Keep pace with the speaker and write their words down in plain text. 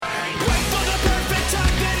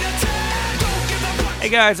Hey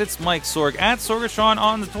guys, it's Mike Sorg at Sorgatron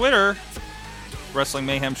on the Twitter.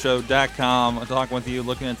 WrestlingMayhemShow.com. I'm talking with you,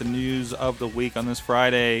 looking at the news of the week on this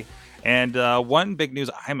Friday. And one big news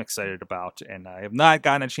I'm excited about, and I have not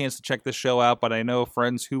gotten a chance to check this show out, but I know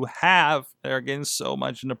friends who have. They're getting so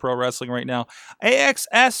much into pro wrestling right now.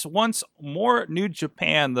 AXS wants more New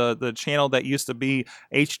Japan, the channel that used to be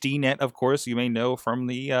HDNet, of course. You may know from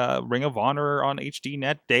the Ring of Honor on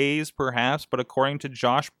HDNet days, perhaps. But according to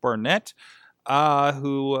Josh Burnett,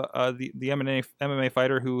 the MMA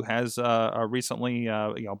fighter who has recently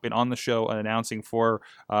been on the show announcing for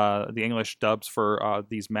the English dubs for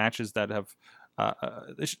these matches that have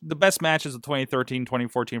the best matches of 2013,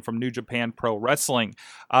 2014 from New Japan Pro Wrestling.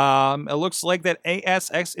 It looks like that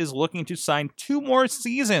ASX is looking to sign 2 more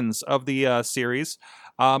seasons of the series.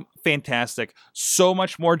 Fantastic. So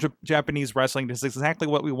much more Japanese wrestling. This is exactly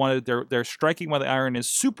what we wanted. They're striking while the iron is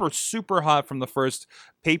super, super hot from the first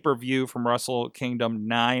pay-per-view from Wrestle Kingdom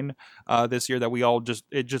 9 this year that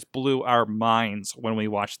it just blew our minds when we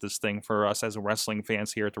watched this thing for us as wrestling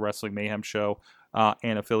fans here at the Wrestling Mayhem Show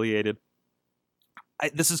and affiliated.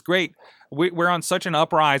 This is great. We're on such an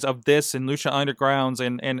uprise of this and Lucha Undergrounds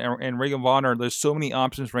and Ring of Honor. There's so many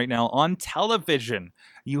options right now on television.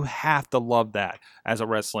 You have to love that as a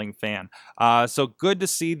wrestling fan. So good to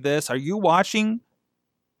see this. Are you watching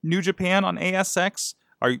New Japan on ASX?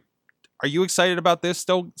 Are you excited about this?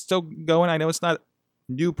 Still going? I know it's not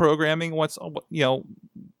new programming,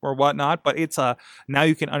 or whatnot, but it's now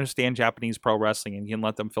you can understand Japanese pro wrestling and you can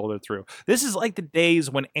let them filter through. This is like the days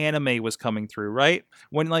when anime was coming through, right?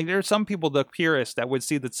 When there's some people, the purists, that would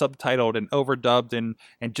see the subtitled and overdubbed and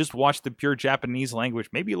just watch the pure Japanese language.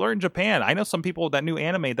 Maybe learn Japan. I know some people that knew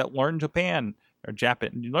anime that learned Japan or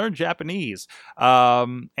learn Japanese.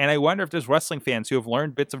 And I wonder if there's wrestling fans who have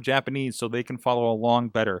learned bits of Japanese so they can follow along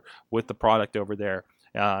better with the product over there.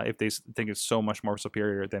 If they think it's so much more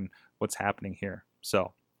superior than what's happening here.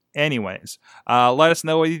 So anyways, let us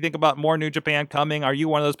know what you think about more New Japan coming. Are you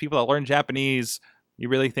one of those people that learn Japanese? You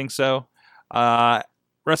really think so?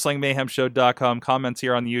 WrestlingMayhemShow.com, comments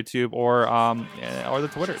here on the YouTube or the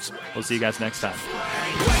Twitters. We'll see you guys next time.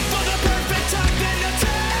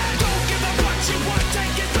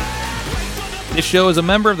 This show is a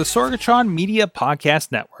member of the Sorgatron Media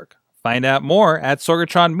Podcast Network. Find out more at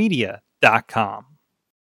sorgatronmedia.com.